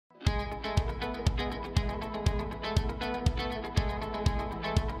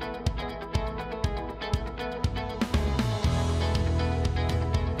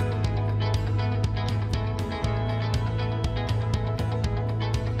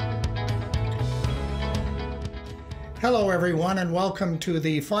Hello everyone, and welcome to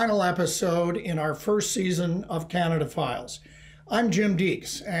the final episode in our first season of Canada Files. I'm Jim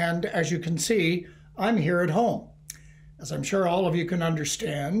Deeks, and as you can see, I'm here at home, as I'm sure all of you can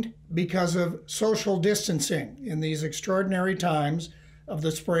understand, because of social distancing in these extraordinary times of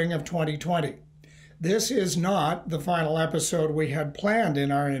the spring of 2020. This is not the final episode we had planned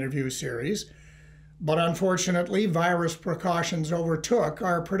in our interview series, but unfortunately, virus precautions overtook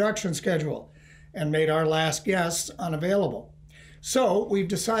our production schedule and made our last guests unavailable. So we've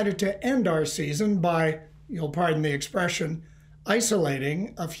decided to end our season by, you'll pardon the expression,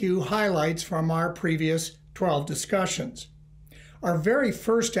 isolating a few highlights from our previous 12 discussions. Our very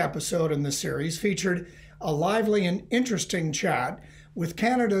first episode in the series featured a lively and interesting chat with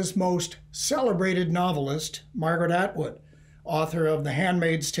Canada's most celebrated novelist, Margaret Atwood, author of The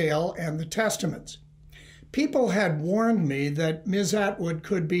Handmaid's Tale and The Testaments. People had warned me that Ms. Atwood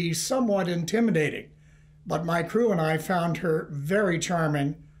could be somewhat intimidating, but my crew and I found her very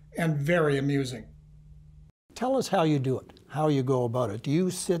charming and very amusing. Tell us how you do it, how you go about it. Do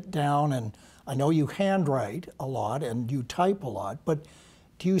you sit down and, I know you handwrite a lot and you type a lot, but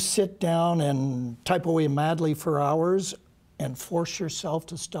do you sit down and type away madly for hours and force yourself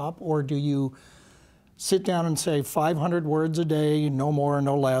to stop, or do you sit down and say 500 words a day, no more,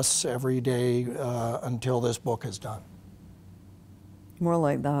 no less, every day until this book is done? More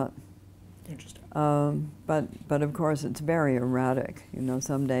like that. Interesting. But of course it's very erratic. You know,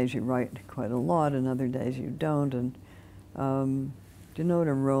 some days you write quite a lot and other days you don't. And do you know what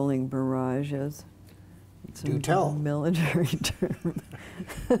a rolling barrage is? It's Do tell. A military term.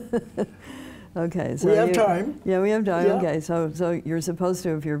 Okay, so we have time. Yeah, we have time. Yeah. Okay, so you're supposed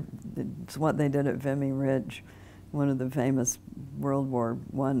to, it's what they did at Vimy Ridge, one of the famous World War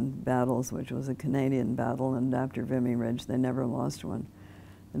I battles, which was a Canadian battle, and after Vimy Ridge, they never lost one.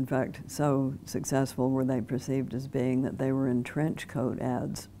 In fact, so successful were they perceived as being that they were in trench coat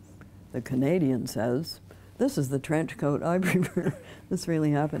ads. The Canadian says, "This is the trench coat I prefer." This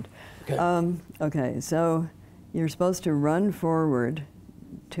really happened. Okay. Okay, so you're supposed to run forward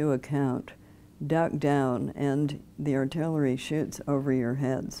to a count, duck down, and the artillery shoots over your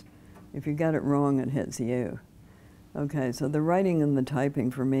heads. If you get it wrong, it hits you. Okay, so the writing and the typing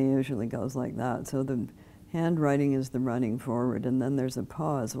for me usually goes like that. So the handwriting is the running forward, and then there's a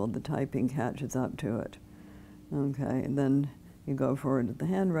pause while the typing catches up to it. Okay, and then you go forward to the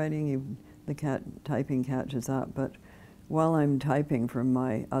handwriting, the typing catches up, but while I'm typing from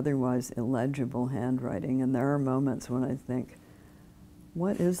my otherwise illegible handwriting, and there are moments when I think,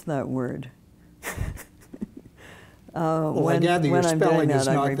 what is that word? Well, I gather your spelling is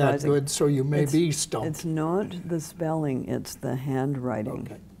not that good, so you may be stumped. It's not the spelling, it's the handwriting.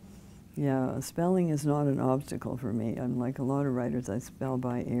 Okay. Yeah, spelling is not an obstacle for me. I'm like a lot of writers, I spell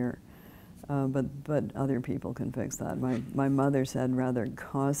by ear. But other people can fix that. My mother said rather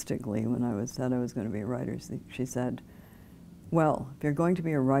caustically when I said I was going to be a writer, she said, well, if you're going to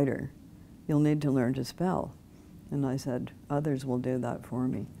be a writer, you'll need to learn to spell. And I said, others will do that for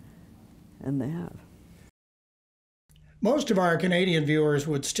me. And they have. Most of our Canadian viewers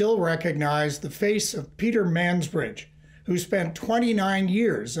would still recognize the face of Peter Mansbridge, who spent 29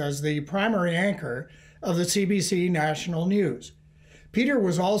 years as the primary anchor of the CBC National News. Peter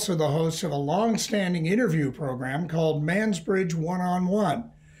was also the host of a long-standing interview program called Mansbridge One-on-One,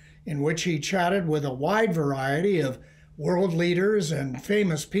 in which he chatted with a wide variety of world leaders and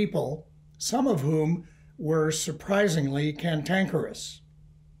famous people, some of whom were surprisingly cantankerous.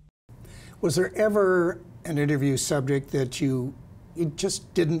 Was there ever an interview subject that you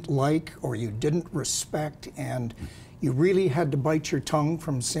just didn't like or you didn't respect, and you really had to bite your tongue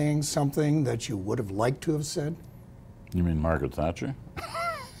from saying something that you would have liked to have said? You mean Margaret Thatcher?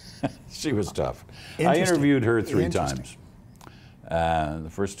 She was tough. I interviewed her 3 times. The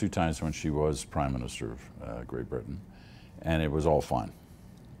first 2 times when she was Prime Minister of Great Britain, and it was all fine.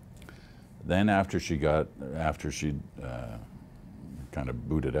 Then after she'd kind of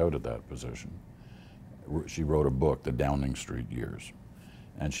booted out of that position, she wrote a book, The Downing Street Years,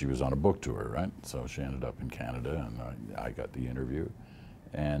 and she was on a book tour, right? So she ended up in Canada, and I got the interview,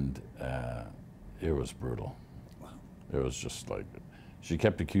 and it was brutal. Wow. It was just like, she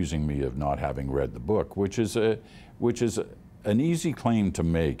kept accusing me of not having read the book, which is an easy claim to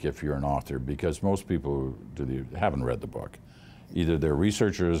make if you're an author, because most people haven't read the book. Either their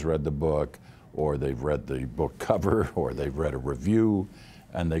researchers read the book, or they've read the book cover, or they've read a review,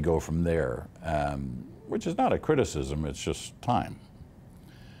 and they go from there, which is not a criticism, it's just time.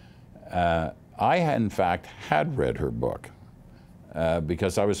 I, in fact, had read her book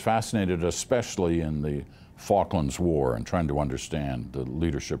because I was fascinated, especially in the Falklands War and trying to understand the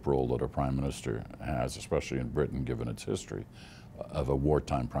leadership role that a prime minister has, especially in Britain, given its history of a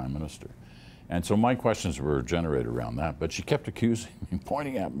wartime prime minister. And so my questions were generated around that, but she kept accusing me,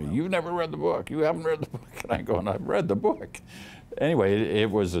 pointing at me, "You've never read the book, you haven't read the book." And I go, "And I've read the book." Anyway,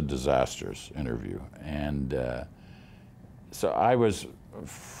 it was a disastrous interview. And so I was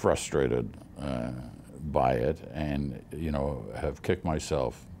frustrated by it, and have kicked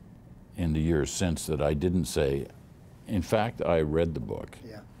myself in the years since that I didn't say, "In fact, I read the book.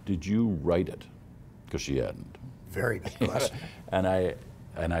 Yeah. Did you write it?" Because she hadn't. Very good question. and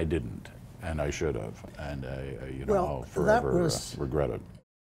I didn't. And I should have, and I'll that forever regret it.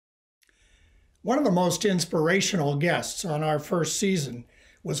 One of the most inspirational guests on our first season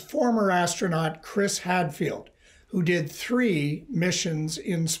was former astronaut Chris Hadfield, who did 3 missions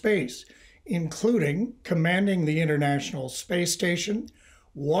in space, including commanding the International Space Station,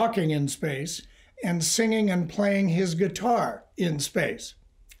 walking in space, and singing and playing his guitar in space.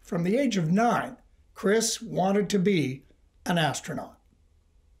 From the age of 9, Chris wanted to be an astronaut.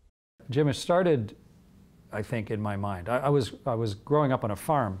 Jim, it started, I think, in my mind. I was growing up on a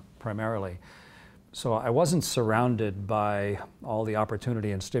farm primarily, so I wasn't surrounded by all the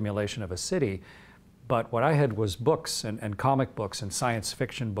opportunity and stimulation of a city, but what I had was books and comic books and science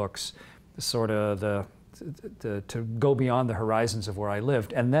fiction books, sort of to go beyond the horizons of where I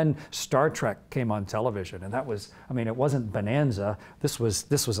lived. And then Star Trek came on television, and that was, it wasn't Bonanza. This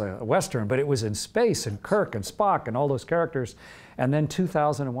was a Western, but it was in space, and Kirk and Spock and all those characters. And then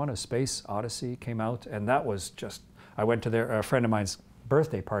 2001, A Space Odyssey came out, and that was just, I went to a friend of mine's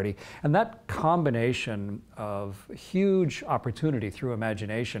birthday party, and that combination of huge opportunity through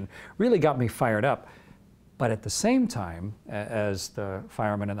imagination really got me fired up. But at the same time, as the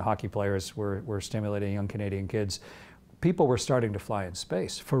firemen and the hockey players were stimulating young Canadian kids, people were starting to fly in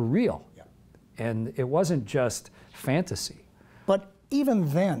space, for real. Yeah. And it wasn't just fantasy. But even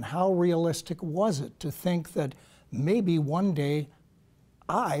then, how realistic was it to think that maybe one day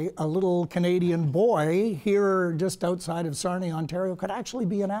I, a little Canadian boy here just outside of Sarnia, Ontario, could actually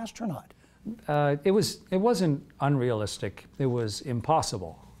be an astronaut? It wasn't unrealistic. It was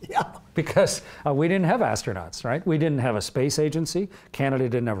impossible. Yeah. Because we didn't have astronauts, right? We didn't have a space agency. Canada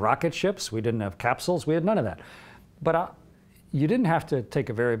didn't have rocket ships. We didn't have capsules. We had none of that. But you didn't have to take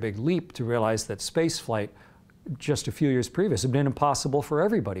a very big leap to realize that space flight just a few years previous had been impossible for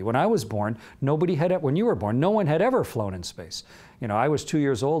everybody. When I was born, when you were born, no one had ever flown in space. I was 2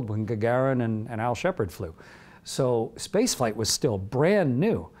 years old when Gagarin and Al Shepard flew. So space flight was still brand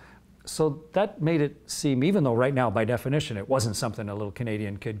new. So that made it seem, even though right now by definition it wasn't something a little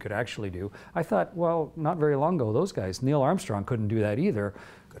Canadian kid could actually do, I thought, well, not very long ago, those guys, Neil Armstrong couldn't do that either.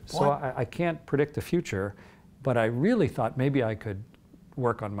 Good point. So I can't predict the future, but I really thought maybe I could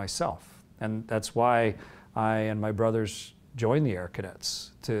work on myself. And that's why I and my brothers joined the Air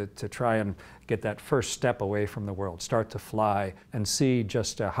Cadets, to try and get that first step away from the world, start to fly and see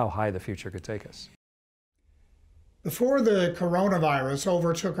just how high the future could take us. Before the coronavirus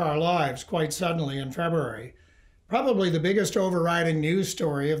overtook our lives quite suddenly in February, probably the biggest overriding news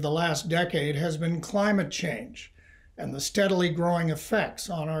story of the last decade has been climate change and the steadily growing effects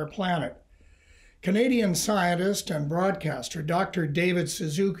on our planet. Canadian scientist and broadcaster Dr. David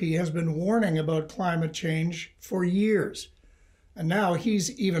Suzuki has been warning about climate change for years, and now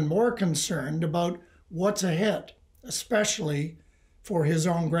he's even more concerned about what's ahead, especially for his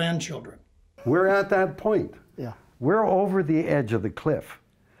own grandchildren. We're at that point. Yeah. We're over the edge of the cliff,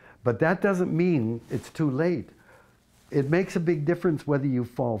 but that doesn't mean it's too late. It makes a big difference whether you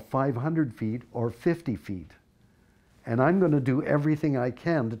fall 500 feet or 50 feet. And I'm going to do everything I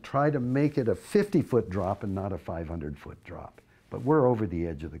can to try to make it a 50-foot drop and not a 500-foot drop. But we're over the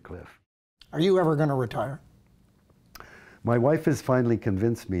edge of the cliff. Are you ever going to retire? My wife has finally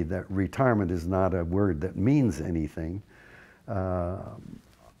convinced me that retirement is not a word that means anything.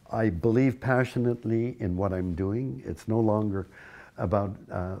 I believe passionately in what I'm doing. It's no longer about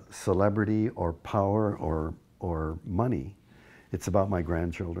celebrity or power or money. It's about my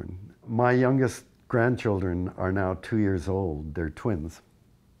grandchildren. My youngest grandchildren are now 2 years old. They're twins.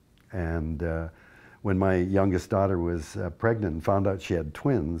 And when my youngest daughter was pregnant and found out she had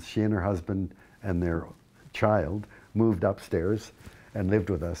twins, she and her husband and their child moved upstairs and lived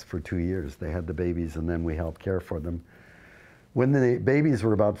with us for 2 years. They had the babies, and then we helped care for them. When the babies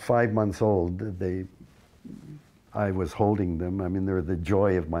were about 5 months old, I was holding them. I mean, they're the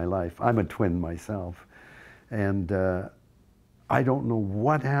joy of my life. I'm a twin myself. And I don't know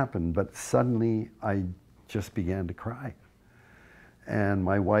what happened, but suddenly I just began to cry. And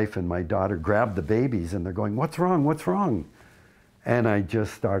my wife and my daughter grabbed the babies, and they're going, "What's wrong? What's wrong?" And I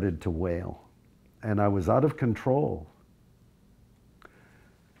just started to wail. and I was out of control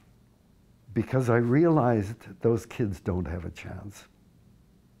because I realized those kids don't have a chance.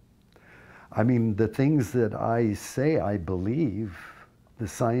 I mean, the things that I say I believe, the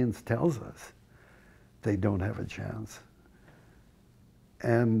science tells us they don't have a chance.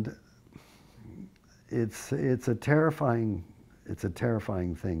 And it's a terrifying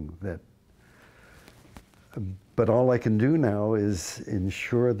thing that, but all I can do now is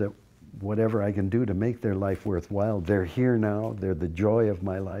ensure that whatever I can do to make their life worthwhile, they're here now, they're the joy of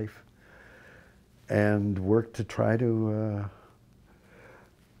my life, and work to try to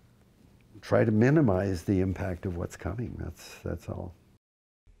minimize the impact of what's coming. That's all.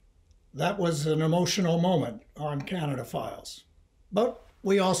 That was an emotional moment on Canada Files. But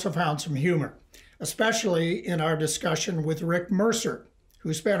we also found some humor, especially in our discussion with Rick Mercer,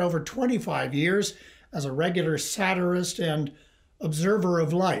 who spent over 25 years as a regular satirist and observer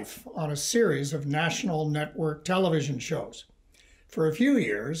of life on a series of national network television shows. For a few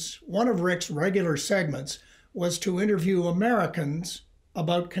years, one of Rick's regular segments was to interview Americans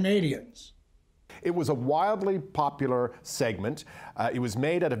about Canadians. It was a wildly popular segment. It was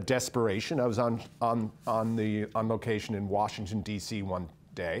made out of desperation. I was on location in Washington, D.C. one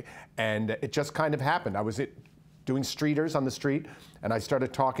day, and it just kind of happened. I was doing streeters on the street, and I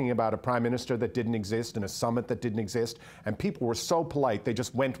started talking about a prime minister that didn't exist and a summit that didn't exist, and people were so polite, they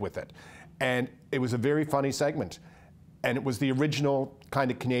just went with it. And it was a very funny segment. And it was the original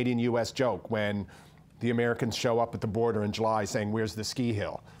kind of Canadian-U.S. joke when the Americans show up at the border in July saying, "Where's the ski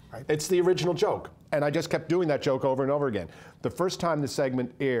hill?" Right. It's the original joke. And I just kept doing that joke over and over again. The first time the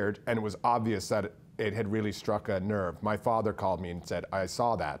segment aired, and it was obvious that it had really struck a nerve, my father called me and said, "I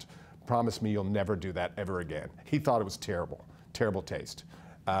saw that. Promise me you'll never do that ever again." He thought it was terrible, terrible taste.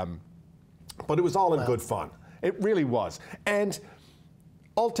 But it was all in good fun. It really was. And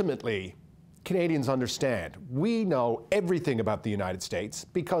ultimately, Canadians understand. We know everything about the United States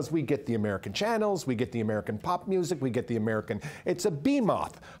because we get the American channels, we get the American pop music, we get the American, it's a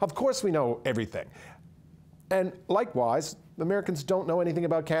behemoth. Of course we know everything. And likewise, Americans don't know anything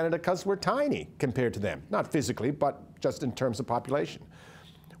about Canada because we're tiny compared to them. Not physically, but just in terms of population.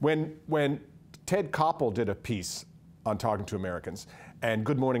 When Ted Koppel did a piece on Talking to Americans and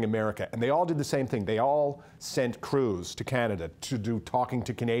Good Morning America, and they all did the same thing. They all sent crews to Canada to do Talking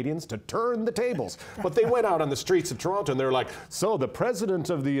to Canadians, to turn the tables. But they went out on the streets of Toronto and they were like, "So the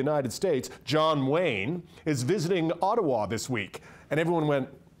President of the United States, John Wayne, is visiting Ottawa this week." And everyone went,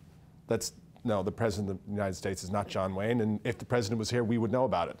 "No, the President of the United States is not John Wayne, and if the President was here, we would know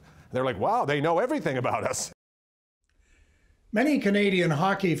about it." And they're like, "Wow, they know everything about us." Many Canadian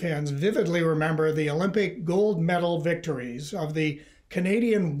hockey fans vividly remember the Olympic gold medal victories of the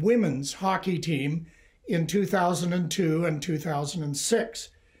Canadian women's hockey team in 2002 and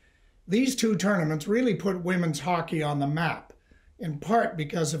 2006. These two tournaments really put women's hockey on the map, in part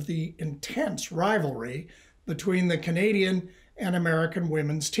because of the intense rivalry between the Canadian and American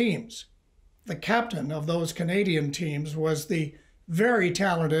women's teams. The captain of those Canadian teams was the very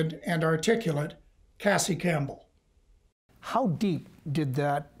talented and articulate Cassie Campbell. How deep did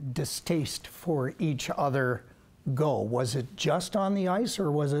that distaste for each other go? Was it just on the ice,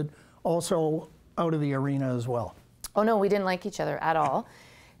 or was it also out of the arena as well? Oh no, we didn't like each other at all.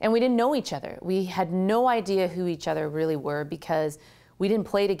 And we didn't know each other. We had no idea who each other really were because we didn't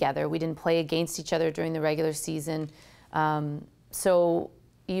play together. We didn't play against each other during the regular season. So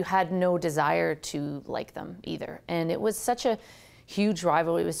you had no desire to like them either. And it was such a huge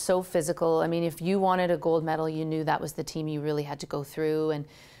rivalry. It was so physical. I mean, if you wanted a gold medal, you knew that was the team you really had to go through.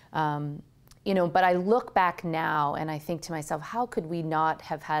 And you know, but I look back now and I think to myself, how could we not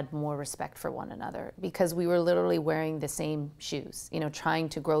have had more respect for one another? Because we were literally wearing the same shoes, you know, trying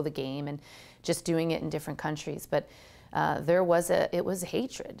to grow the game and just doing it in different countries. But it was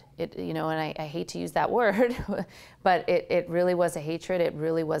hatred. You know, and I hate to use that word, but it really was a hatred. It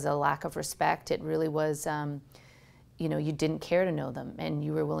really was a lack of respect. It really was, you know, you didn't care to know them and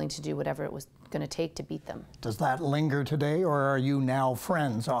you were willing to do whatever it was going to take to beat them. Does that linger today, or are you now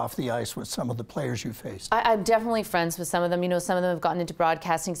friends off the ice with some of the players you faced? I'm definitely friends with some of them. You know, some of them have gotten into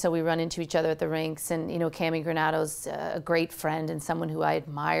broadcasting, so we run into each other at the rinks. And, you know, Cammie Granado's a great friend and someone who I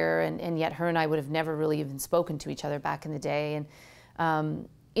admire, and yet her and I would have never really even spoken to each other back in the day. And,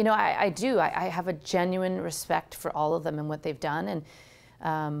 you know, I have a genuine respect for all of them and what they've done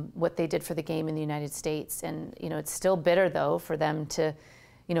and what they did for the game in the United States. And, you know, it's still bitter, though, for them to,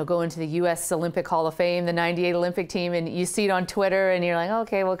 you know, go into the U.S. Olympic Hall of Fame, the '98 Olympic team, and you see it on Twitter, and you're like,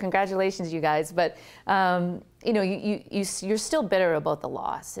 okay, well, congratulations, you guys. But you know, you're still bitter about the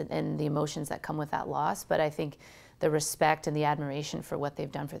loss and the emotions that come with that loss. But I think the respect and the admiration for what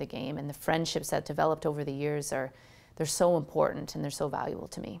they've done for the game, and the friendships that developed over the years they're so important and they're so valuable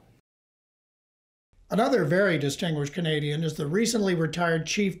to me. Another very distinguished Canadian is the recently retired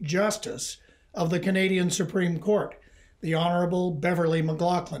Chief Justice of the Canadian Supreme Court, the Honorable Beverly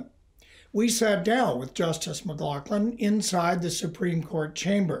McLachlin. We sat down with Justice McLachlin inside the Supreme Court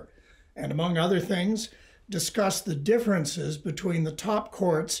chamber and, among other things, discussed the differences between the top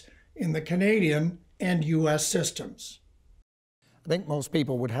courts in the Canadian and U.S. systems. I think most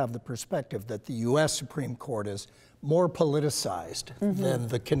people would have the perspective that the U.S. Supreme Court is more politicized than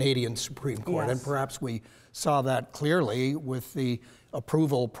the Canadian Supreme Court. Yes. And perhaps we saw that clearly with the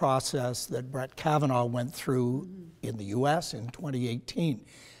approval process that Brett Kavanaugh went through in the U.S. in 2018.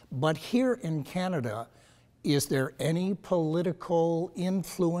 But here in Canada, is there any political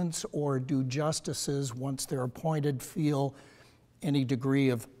influence, or do justices, once they're appointed, feel any degree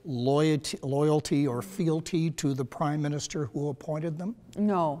of loyalty or fealty to the Prime Minister who appointed them?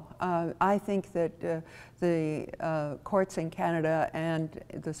 No, I think that the courts in Canada, and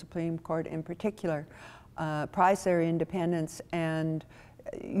the Supreme Court in particular, prize their independence, and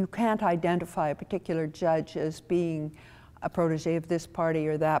you can't identify a particular judge as being a protege of this party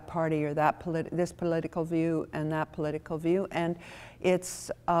or that party, or this political view and that political view, and it's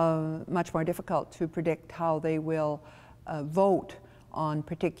much more difficult to predict how they will vote on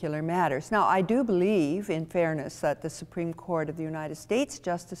particular matters. Now, I do believe, in fairness, that the Supreme Court of the United States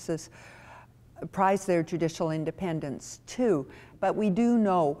justices prize their judicial independence too, but we do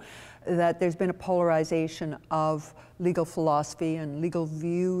know that there's been a polarization of legal philosophy and legal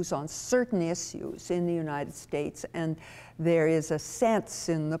views on certain issues in the United States, and there is a sense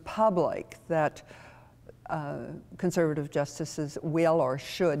in the public that conservative justices will or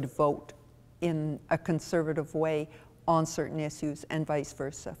should vote in a conservative way on certain issues, and vice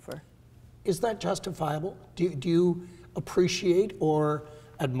versa. Is that justifiable? Do you appreciate or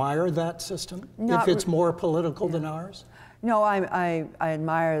admire that system, if it's more political than ours? No, I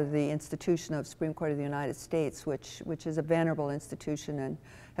admire the institution of Supreme Court of the United States, which is a venerable institution and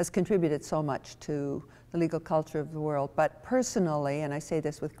has contributed so much to the legal culture of the world. But personally, and I say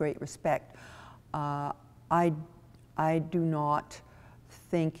this with great respect, I do not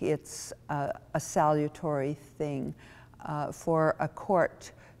think it's a salutary thing for a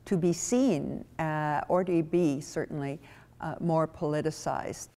court to be seen, or to be certainly, more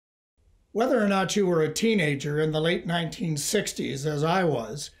politicized. Whether or not you were a teenager in the late 1960s, as I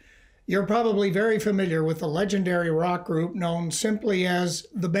was, you're probably very familiar with the legendary rock group known simply as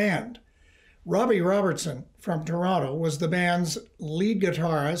The Band. Robbie Robertson from Toronto was the band's lead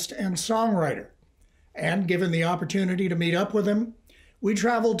guitarist and songwriter. And given the opportunity to meet up with him, we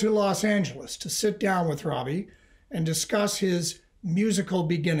traveled to Los Angeles to sit down with Robbie and discuss his musical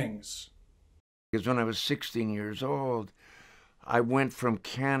beginnings. Because when I was 16 years old, I went from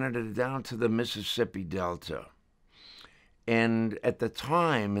Canada down to the Mississippi Delta. And at the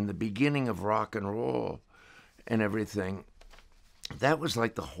time, in the beginning of rock and roll and everything, that was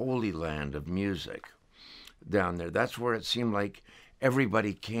like the holy land of music down there. That's where it seemed like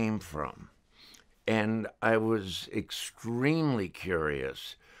everybody came from. And I was extremely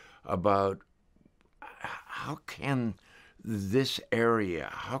curious about how can this area,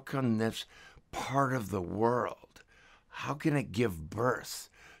 how can this part of the world, how can it give birth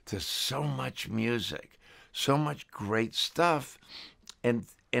to so much music, so much great stuff, and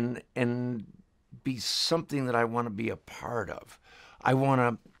be something that I want to be a part of. I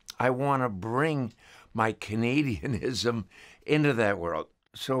want to bring my Canadianism into that world.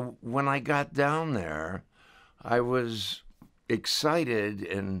 So when I got down there, I was excited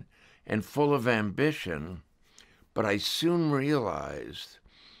and full of ambition, but I soon realized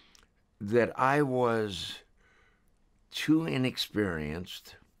that I was too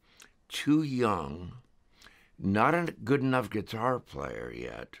inexperienced, too young, not a good enough guitar player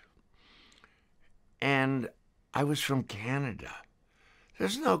yet, and I was from Canada.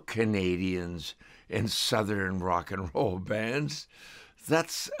 There's no Canadians in Southern rock and roll bands.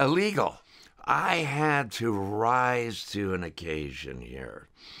 That's illegal. I had to rise to an occasion here.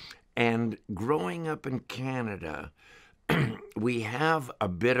 And growing up in Canada, we have a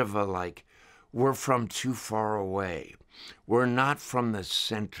bit of a we're from too far away. We're not from the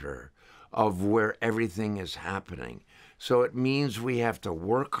center of where everything is happening. So it means we have to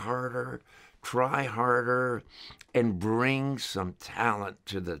work harder, try harder, and bring some talent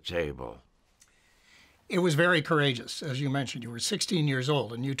to the table. It was very courageous, as you mentioned. You were 16 years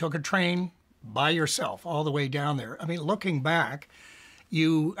old, and you took a train by yourself all the way down there. I mean, looking back,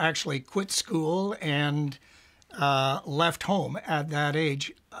 you actually quit school and left home at that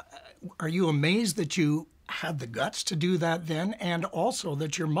age. Are you amazed that you had the guts to do that then, and also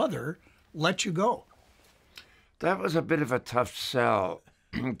that your mother let you go? That was a bit of a tough sell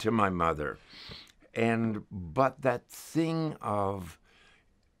to my mother. But that thing of,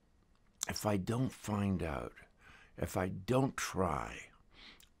 if I don't find out, if I don't try,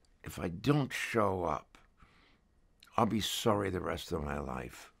 if I don't show up, I'll be sorry the rest of my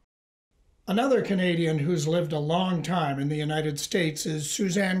life. Another Canadian who's lived a long time in the United States is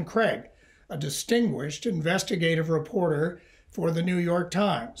Suzanne Craig, a distinguished investigative reporter for the New York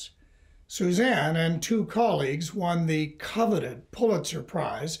Times. Suzanne and two colleagues won the coveted Pulitzer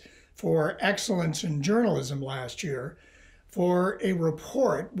Prize for excellence in journalism last year for a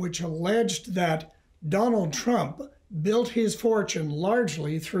report which alleged that Donald Trump built his fortune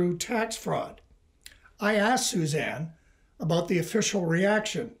largely through tax fraud. I asked Suzanne about the official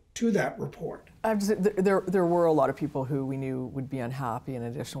reaction to that report. There were a lot of people who we knew would be unhappy. In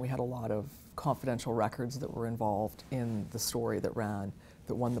addition, we had a lot of confidential records that were involved in the story that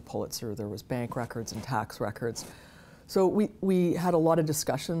won the Pulitzer. There was bank records and tax records. So we had a lot of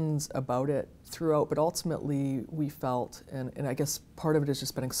discussions about it throughout, but ultimately we felt, and I guess part of it is just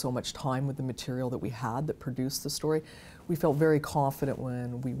spending so much time with the material that we had that produced the story, we felt very confident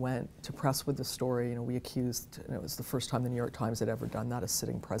when we went to press with the story. You know, we accused, and it was the first time the New York Times had ever done that, a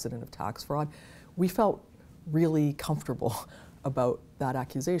sitting president of tax fraud. We felt really comfortable about that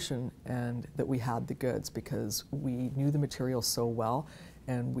accusation and that we had the goods because we knew the material so well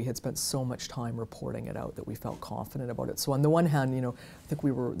and we had spent so much time reporting it out that we felt confident about it. So on the one hand, you know, I think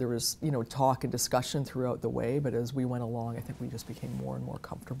there was, you know, talk and discussion throughout the way, but as we went along, I think we just became more and more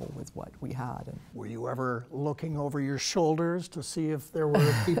comfortable with what we had. And were you ever looking over your shoulders to see if there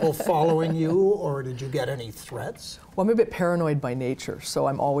were people following you, or did you get any threats? Well, I'm a bit paranoid by nature, so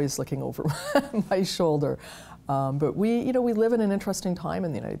I'm always looking over my shoulder. But we live in an interesting time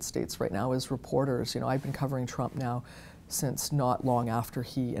in the United States right now as reporters. You know, I've been covering Trump now since not long after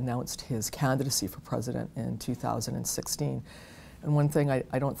he announced his candidacy for president in 2016. And one thing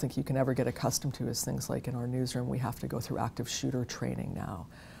I don't think you can ever get accustomed to is things like in our newsroom, we have to go through active shooter training now.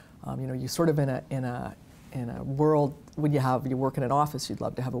 You know, you sort of in a world, when you work in an office, you'd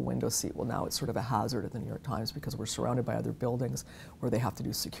love to have a window seat. Well, now it's sort of a hazard at the New York Times because we're surrounded by other buildings where they have to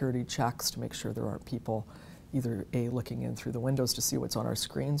do security checks to make sure there aren't people either looking in through the windows to see what's on our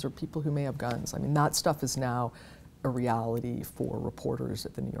screens or people who may have guns. I mean, that stuff is now a reality for reporters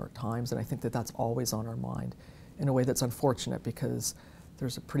at the New York Times, and I think that that's always on our mind in a way that's unfortunate because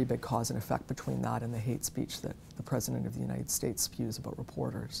there's a pretty big cause and effect between that and the hate speech that the President of the United States spews about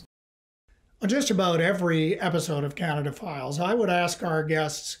reporters. On just about every episode of Canada Files, I would ask our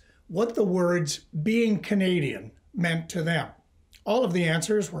guests what the words being Canadian meant to them. All of the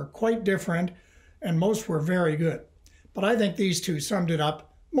answers were quite different, and most were very good. But I think these two summed it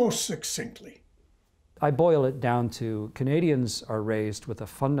up most succinctly. I boil it down to Canadians are raised with a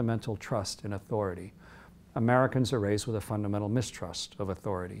fundamental trust in authority. Americans are raised with a fundamental mistrust of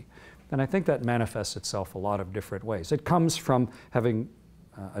authority. And I think that manifests itself a lot of different ways. It comes from having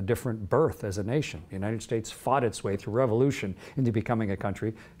a different birth as a nation. The United States fought its way through revolution into becoming a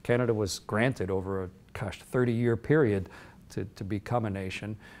country. Canada was granted over a 30-year period to become a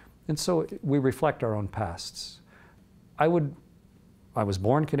nation. And so we reflect our own pasts. I was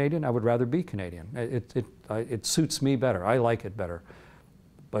born Canadian, I would rather be Canadian. It suits me better, I like it better.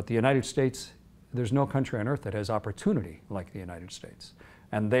 But the United States, there's no country on earth that has opportunity like the United States.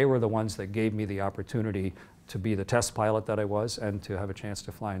 And they were the ones that gave me the opportunity to be the test pilot that I was and to have a chance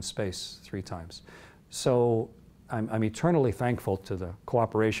to fly in space 3 times. So I'm eternally thankful to the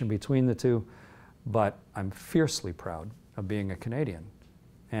cooperation between the two, but I'm fiercely proud of being a Canadian.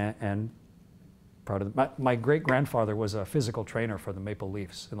 And proud of my great-grandfather was a physical trainer for the Maple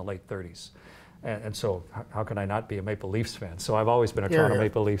Leafs in the late 30s. And so how can I not be a Maple Leafs fan? So I've always been a Toronto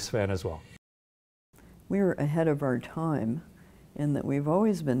Maple Leafs fan as well. We're ahead of our time in that we've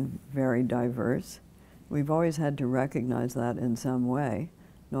always been very diverse. We've always had to recognize that in some way,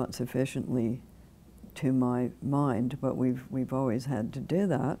 not sufficiently to my mind, but we've always had to do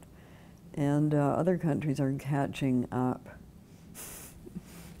that. And other countries are catching up.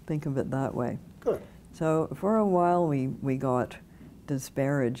 Think of it that way. Good. So for a while we got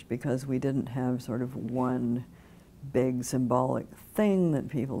disparaged because we didn't have sort of one big symbolic thing that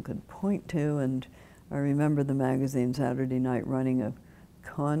people could point to. And I remember the magazine Saturday Night running a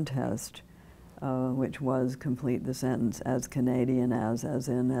contest which was complete the sentence as Canadian as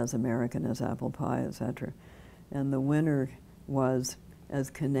in as American as apple pie, etc. And the winner was as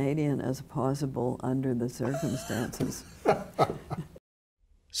Canadian as possible under the circumstances.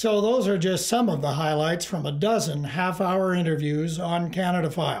 So those are just some of the highlights from a dozen half-hour interviews on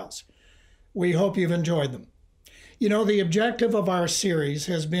Canada Files. We hope you've enjoyed them. You know, the objective of our series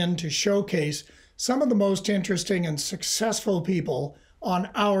has been to showcase some of the most interesting and successful people on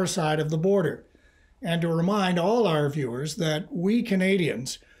our side of the border, and to remind all our viewers that we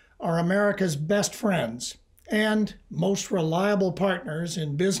Canadians are America's best friends and most reliable partners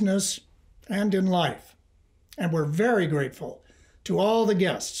in business and in life. And we're very grateful to all the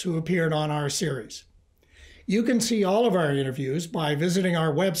guests who appeared on our series. You can see all of our interviews by visiting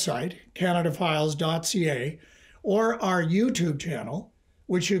our website, canadafiles.ca, or our YouTube channel,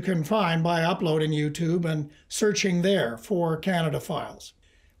 which you can find by uploading YouTube and searching there for Canada Files.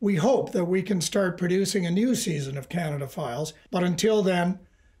 We hope that we can start producing a new season of Canada Files, but until then,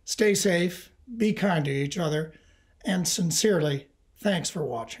 stay safe, be kind to each other, and sincerely, thanks for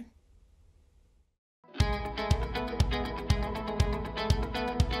watching.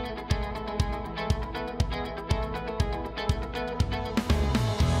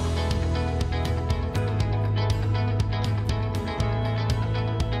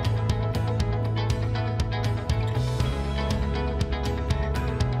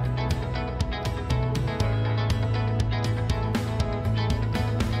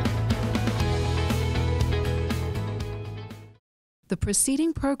 The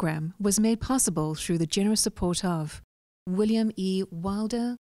preceding program was made possible through the generous support of William E.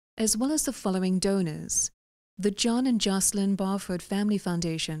 Wilder, as well as the following donors: the John and Jocelyn Barford Family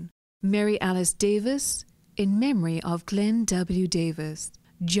Foundation, Mary Alice Davis, in memory of Glenn W. Davis,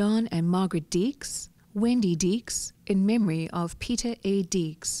 John and Margaret Deeks, Wendy Deeks, in memory of Peter A.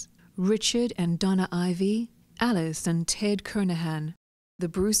 Deeks, Richard and Donna Ivy, Alice and Ted Kernahan, the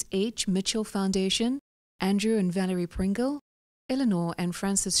Bruce H. Mitchell Foundation, Andrew and Valerie Pringle, Eleanor and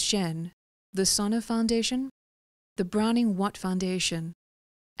Francis Shen, the Sonner Foundation, the Browning Watt Foundation,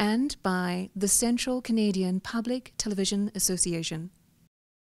 and by the Central Canadian Public Television Association.